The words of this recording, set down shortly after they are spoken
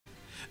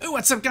Oh,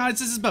 what's up, guys?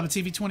 This is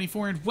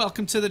BubbaTV24 and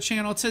welcome to the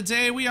channel.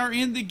 Today we are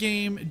in the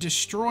game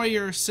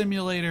Destroyer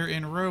Simulator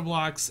in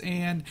Roblox,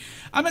 and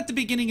I'm at the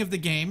beginning of the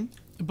game,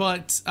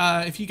 but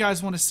if you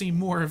guys want to see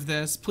more of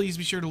this, please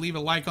be sure to leave a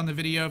like on the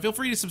video. Feel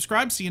free to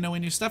subscribe so you know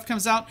when new stuff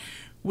comes out.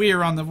 We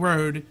are on the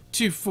road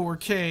to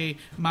 4K,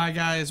 my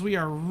guys. We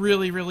are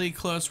really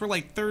close. We're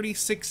like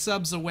 36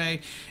 subs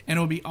away, and it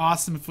would be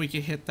awesome if we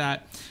could hit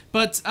that.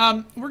 But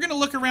we're going to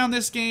look around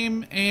this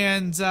game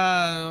and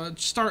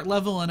start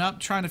leveling up,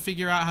 trying to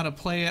figure out how to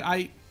play it.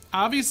 I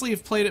obviously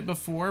have played it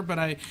before, but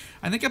I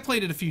think I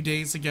played it a few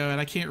days ago,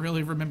 and I can't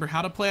really remember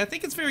how to play. I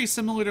think it's very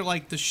similar to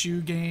like the shoe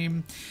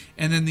game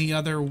and then the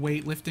other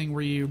weightlifting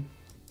where you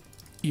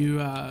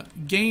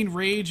gain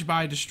rage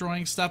by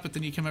destroying stuff, but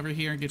then you come over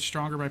here and get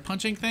stronger by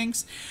punching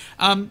things.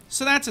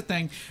 So that's a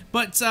thing.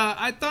 But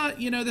I thought,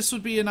 you know, this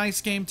would be a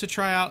nice game to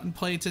try out and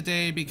play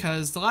today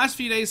because the last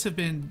few days have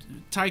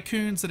been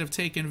tycoons that have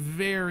taken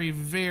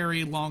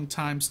very long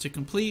times to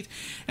complete.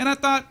 And I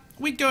thought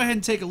we'd go ahead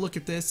and take a look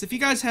at this. If you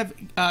guys have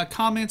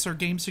comments or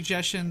game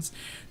suggestions,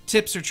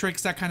 tips or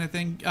tricks, that kind of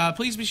thing,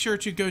 please be sure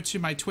to go to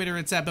my Twitter.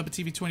 It's at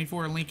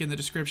BubbaTV24, link in the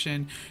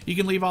description. You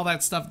can leave all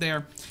that stuff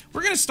there.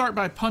 We're going to start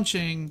by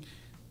punching,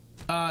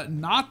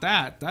 not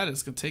that. That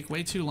is going to take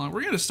way too long.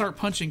 We're going to start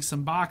punching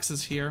some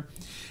boxes here.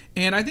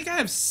 And I think I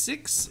have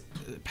 6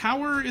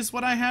 power is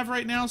what I have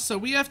right now. So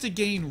we have to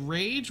gain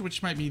rage,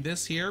 which might be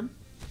this here.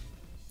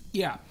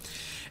 Yeah.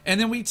 And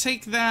then we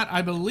take that,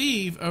 I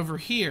believe, over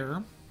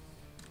here.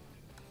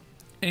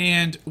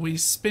 And we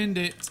spend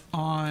it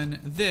on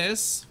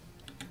this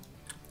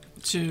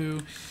to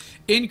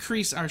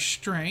increase our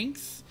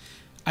strength.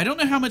 I don't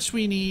know how much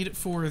we need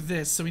for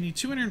this, so we need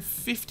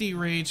 250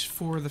 rage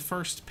for the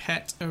first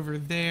pet over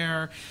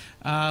there.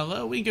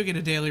 Well, we can go get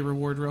a daily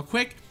reward real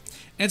quick.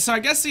 And so I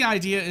guess the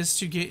idea is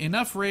to get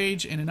enough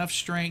rage and enough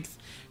strength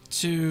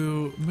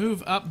to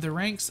move up the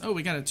ranks. Oh,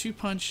 we got a 2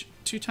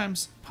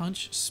 times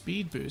punch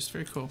speed boost.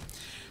 Very cool.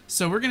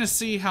 So we're gonna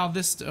see how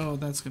this. Oh,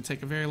 that's gonna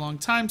take a very long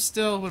time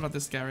still. What about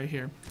this guy right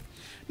here?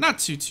 Not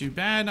too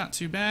bad. Not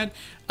too bad.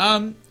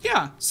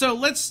 Yeah. So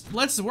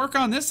let's work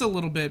on this a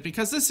little bit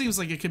because this seems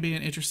like it could be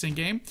an interesting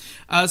game.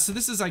 So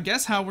this is, I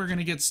guess, how we're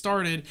gonna get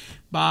started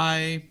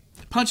by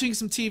punching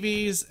some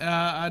TVs.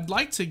 I'd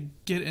like to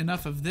get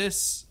enough of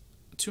this.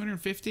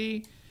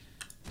 250.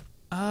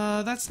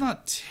 That's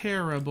not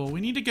terrible.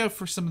 We need to go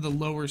for some of the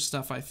lower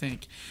stuff, I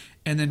think,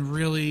 and then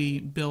really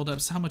build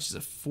up. So how much is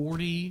it?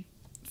 40.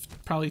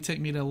 Probably take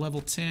me to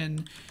level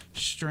 10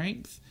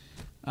 strength.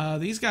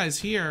 These guys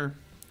here,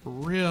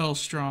 real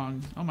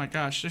strong. Oh my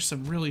gosh, there's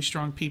some really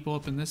strong people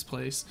up in this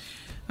place.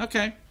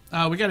 Okay,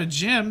 we got a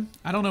gym.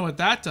 I don't know what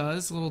that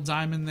does. A little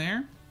diamond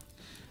there.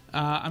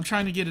 I'm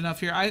trying to get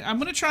enough here. I'm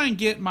gonna try and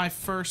get my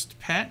first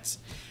pet.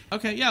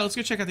 Okay, yeah, let's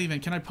go check out the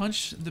event. Can I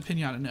punch the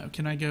pinata? No.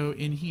 Can I go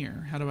in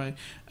here? How do I?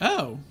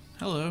 Oh,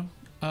 hello.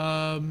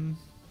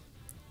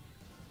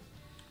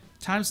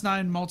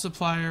 ×9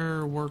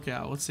 multiplier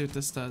workout. Let's see what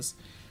this does.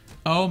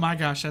 Oh my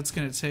gosh, that's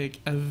gonna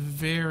take a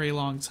very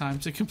long time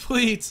to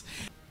complete.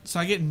 So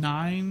I get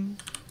 9.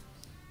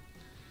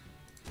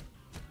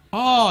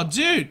 Oh,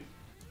 dude!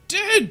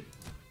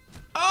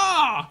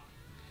 Ah! Oh,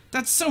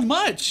 that's so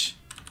much!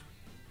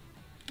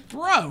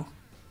 Bro!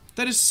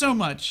 That is so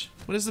much.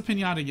 What does the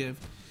pinata give?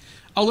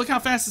 Oh, look how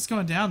fast it's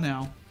going down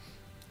now.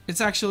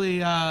 It's actually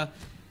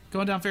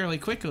going down fairly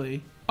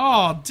quickly.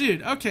 Oh,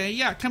 dude. Okay,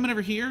 yeah, coming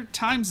over here.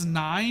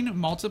 ×9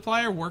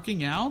 multiplier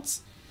working out.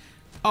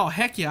 Oh,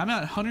 heck yeah. I'm at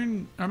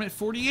 100. I'm at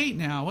 48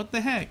 now. What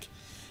the heck?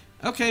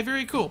 Okay,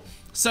 very cool.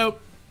 So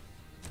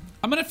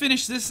I'm gonna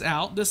finish this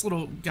out. This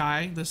little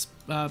guy, this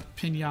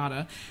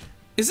pinata.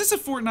 Is this a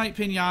Fortnite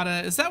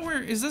pinata? Is that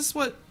where? Is this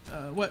what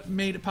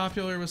made it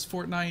popular? Was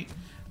Fortnite?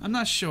 I'm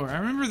not sure. I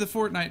remember the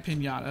Fortnite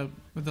pinata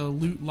with the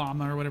loot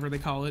llama or whatever they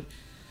call it.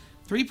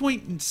 3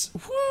 points.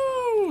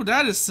 Whoo!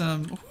 That is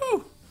some.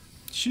 Whoo!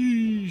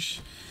 Sheesh.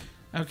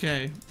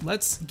 Okay,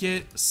 let's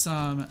get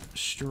some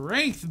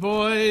strength,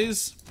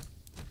 boys.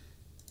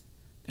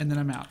 And then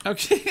I'm out.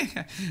 Okay.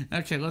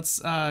 Okay, let's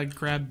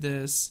grab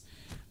this.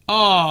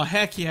 Oh,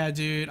 heck yeah,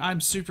 dude. I'm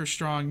super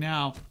strong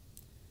now.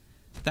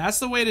 That's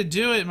the way to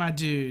do it, my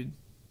dude.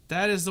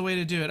 That is the way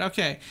to do it.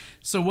 Okay,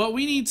 so what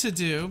we need to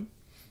do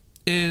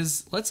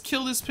is let's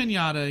kill this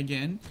pinata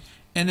again.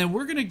 And then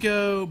we're going to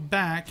go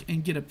back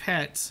and get a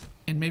pet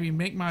and maybe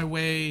make my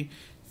way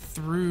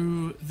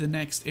through the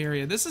next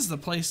area. This is the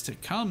place to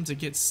come to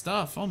get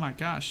stuff. Oh my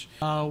gosh.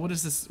 What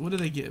is this? What do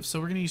they give? So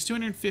we're gonna use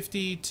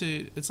 250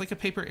 to, it's like a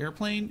paper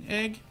airplane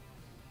egg.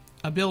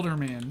 A builder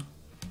man.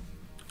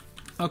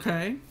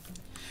 Okay.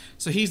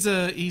 So he's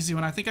a easy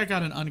one. I think I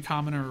got an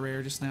uncommon or a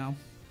rare just now.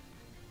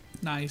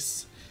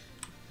 Nice.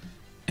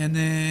 And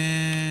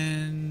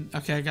then,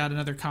 okay, I got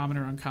another common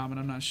or uncommon.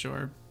 I'm not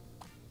sure.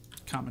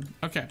 Common.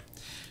 Okay.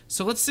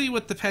 So let's see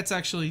what the pets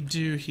actually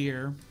do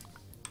here.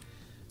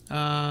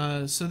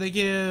 So they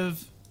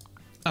give,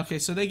 okay,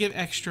 so they give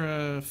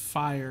extra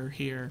fire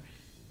here.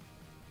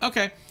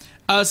 Okay.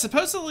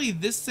 Supposedly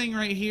this thing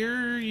right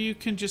here, you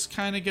can just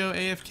kind of go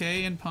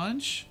AFK and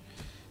punch.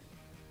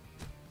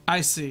 I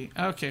see.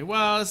 Okay,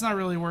 well, it's not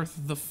really worth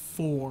the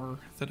 4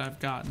 that I've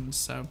gotten,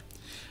 so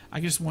I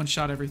can just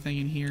one-shot everything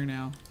in here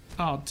now.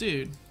 Oh,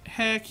 dude.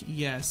 Heck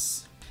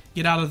yes.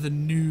 Get out of the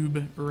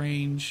noob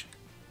range.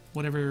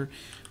 Whatever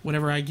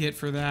I get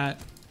for that.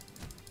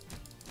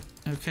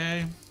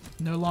 Okay.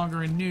 No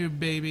longer a noob,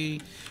 baby.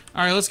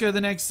 Alright, let's go to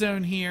the next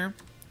zone here.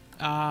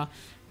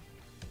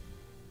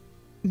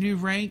 New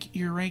rank.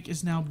 Your rank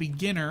is now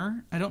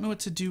beginner. I don't know what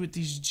to do with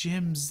these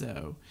gyms,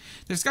 though.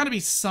 There's got to be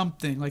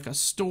something, like a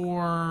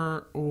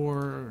store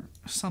or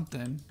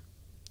something.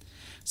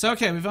 So,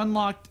 okay, we've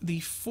unlocked the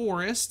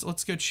forest.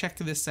 Let's go check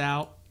this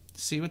out.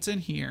 See what's in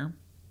here.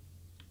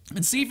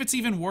 And see if it's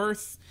even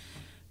worth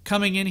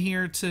coming in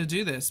here to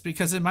do this.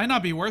 Because it might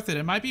not be worth it.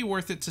 It might be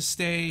worth it to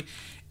stay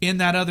in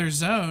that other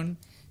zone.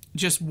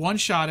 Just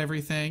one-shot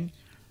everything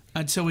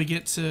until we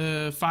get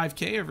to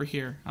 5K over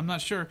here. I'm not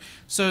sure.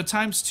 So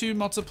 ×2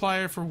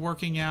 multiplier for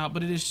working out,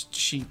 but it is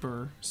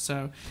cheaper.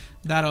 So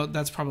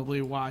that's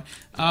probably why.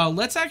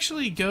 Let's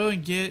actually go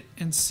and get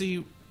and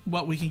see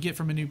what we can get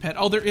from a new pet.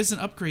 Oh, there is an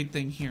upgrade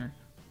thing here.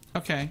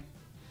 Okay.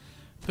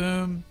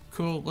 Boom.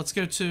 Cool. Let's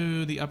go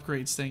to the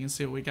upgrades thing and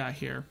see what we got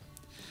here.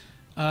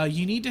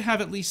 You need to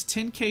have at least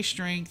 10K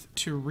strength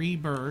to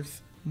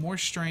rebirth. More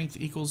strength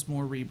equals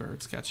more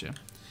rebirths. Gotcha.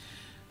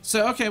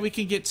 So, okay, we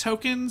can get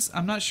tokens.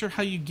 I'm not sure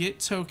how you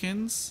get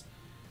tokens.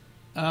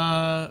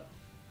 Okay,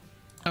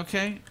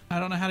 I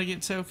don't know how to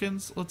get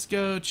tokens. Let's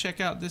go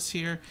check out this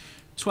here.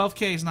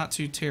 12K is not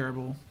too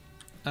terrible.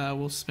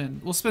 We'll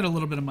spend a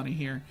little bit of money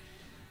here.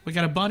 We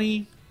got a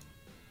bunny.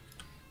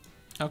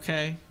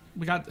 Okay,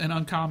 we got an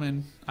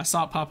uncommon. I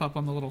saw it pop up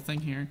on the little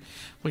thing here.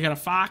 We got a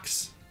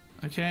fox.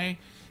 Okay,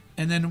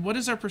 and then what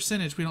is our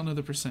percentage? We don't know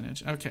the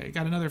percentage. Okay,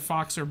 got another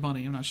fox or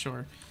bunny. I'm not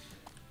sure.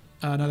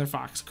 Another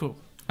fox. Cool.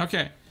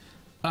 Okay.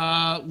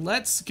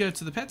 Let's go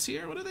to the pets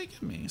here. What do they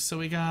give me? So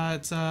we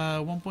got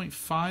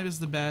 1.5 is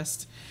the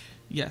best.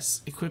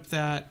 Yes, equip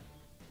that.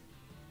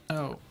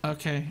 Oh,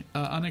 okay.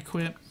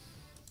 Unequip.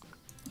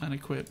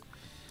 Unequip.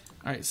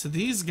 Alright, so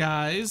these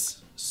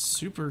guys,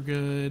 super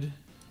good.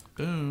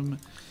 Boom.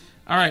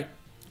 Alright,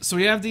 so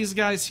we have these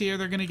guys here.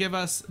 They're going to give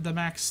us the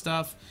max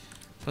stuff.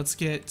 Let's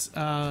get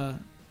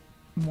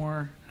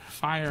more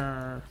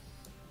fire.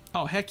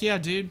 Oh, heck yeah,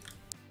 dude.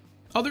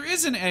 Oh, there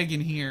is an egg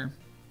in here.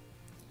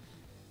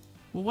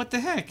 Well, what the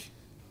heck?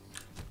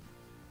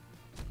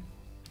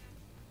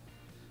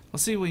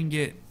 Let's see what we can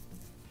get.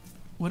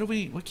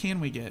 What can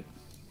we get?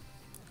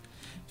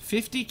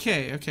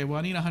 50K. Okay, well,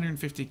 I need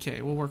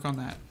 150K. We'll work on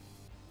that.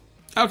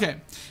 Okay,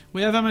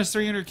 we have almost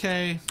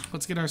 300K.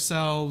 Let's get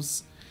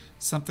ourselves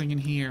something in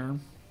here.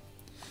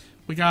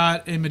 We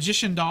got a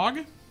magician dog.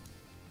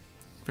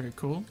 Very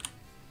cool.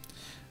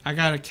 I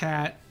got a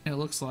cat, it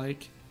looks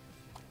like.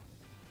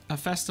 A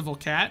festival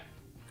cat.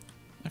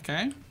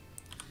 Okay.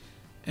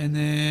 And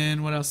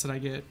then, what else did I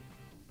get?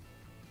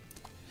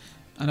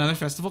 Another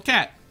festival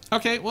cat.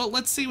 Okay, well,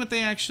 let's see what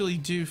they actually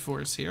do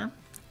for us here.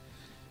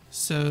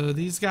 So,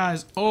 these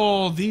guys...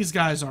 Oh, these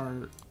guys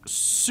are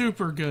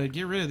super good.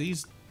 Get rid of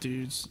these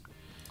dudes.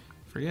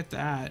 Forget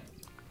that.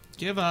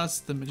 Give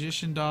us the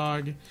magician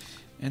dog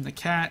and the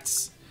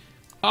cats.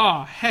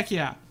 Oh, heck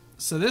yeah.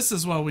 So, this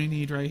is what we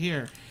need right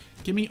here.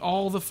 Give me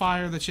all the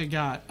fire that you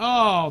got.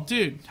 Oh,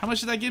 dude. How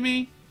much did that give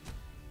me?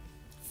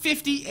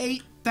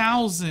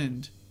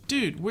 58,000.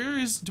 Dude, where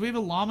is... Do we have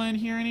a llama in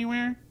here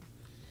anywhere?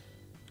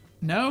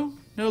 No?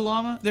 No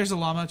llama? There's a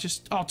llama.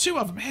 Just... Oh, 2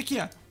 of them. Heck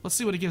yeah. Let's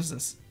see what it gives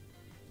us.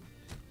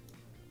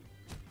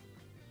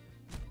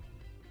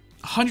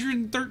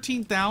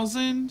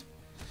 113,000?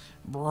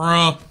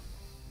 Bruh.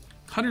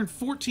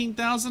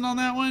 114,000 on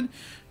that one?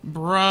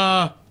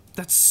 Bruh.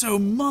 That's so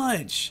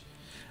much.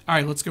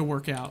 Alright, let's go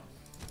work out.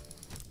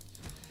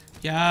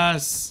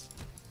 Yes.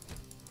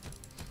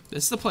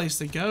 This is the place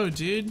to go,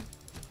 dude.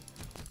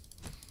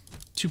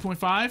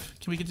 2.5?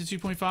 Can we get to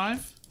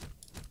 2.5?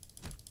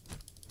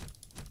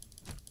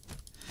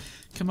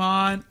 Come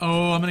on.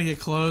 Oh, I'm going to get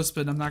close,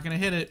 but I'm not going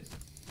to hit it.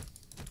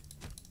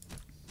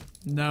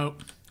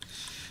 Nope.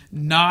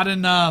 Not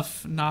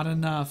enough. Not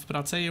enough. But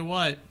I'll tell you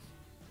what.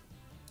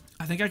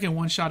 I think I can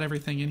one-shot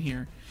everything in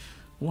here.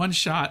 One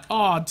shot.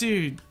 Oh,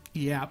 dude.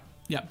 Yeah.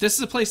 Yeah, this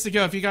is a place to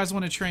go. If you guys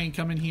want to train,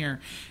 come in here.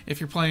 If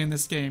you're playing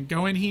this game,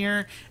 go in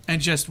here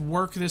and just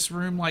work this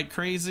room like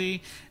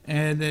crazy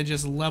and then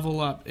just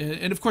level up.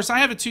 And of course, I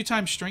have a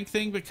 2x strength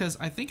thing because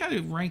I think I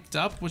ranked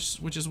up,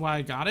 which is why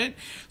I got it.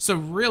 So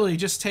really,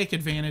 just take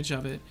advantage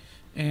of it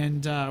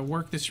and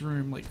work this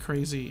room like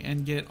crazy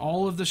and get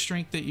all of the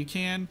strength that you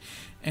can.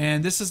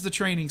 And this is the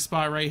training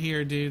spot right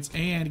here, dudes.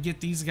 And get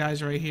these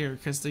guys right here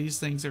because these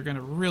things are going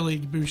to really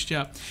boost you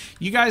up.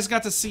 You guys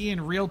got to see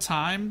in real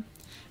time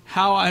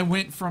how I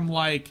went from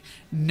like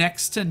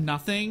next to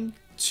nothing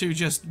to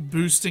just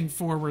boosting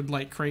forward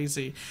like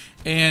crazy.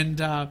 And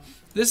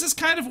this is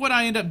kind of what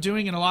I end up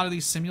doing in a lot of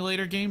these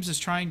simulator games, is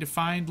trying to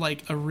find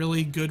like a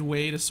really good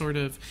way to sort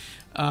of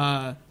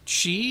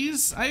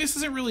cheese. This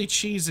isn't really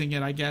cheesing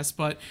it, I guess,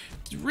 but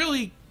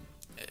really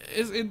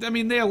I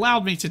mean, they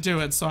allowed me to do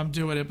it, so I'm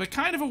doing it, but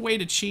kind of a way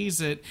to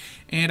cheese it,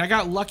 and I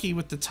got lucky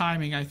with the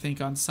timing, I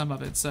think, on some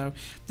of it. So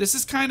this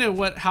is kind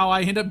of how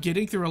I end up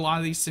getting through a lot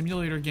of these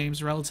simulator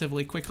games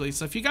relatively quickly.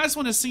 So if you guys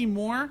want to see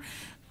more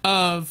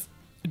of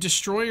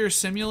Destroyer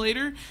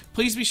Simulator,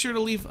 please be sure to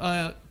leave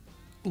a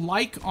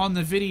like on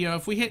the video.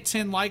 If we hit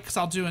 10 likes,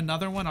 I'll do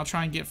another one. I'll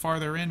try and get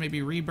farther in,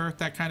 maybe Rebirth,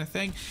 that kind of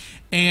thing.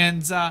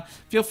 And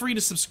feel free to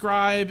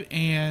subscribe,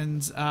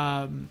 and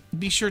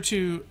be sure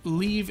to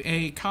leave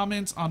a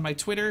comment on my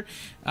Twitter.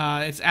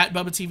 It's at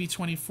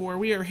BubbaTV24.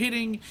 We are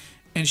hitting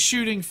and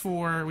shooting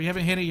for, we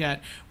haven't hit it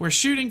yet, we're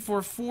shooting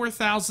for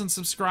 4,000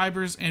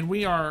 subscribers, and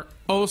we are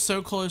oh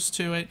so close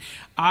to it.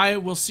 I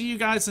will see you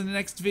guys in the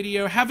next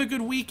video. Have a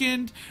good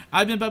weekend.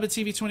 I've been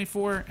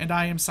BubbaTV24, and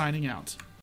I am signing out.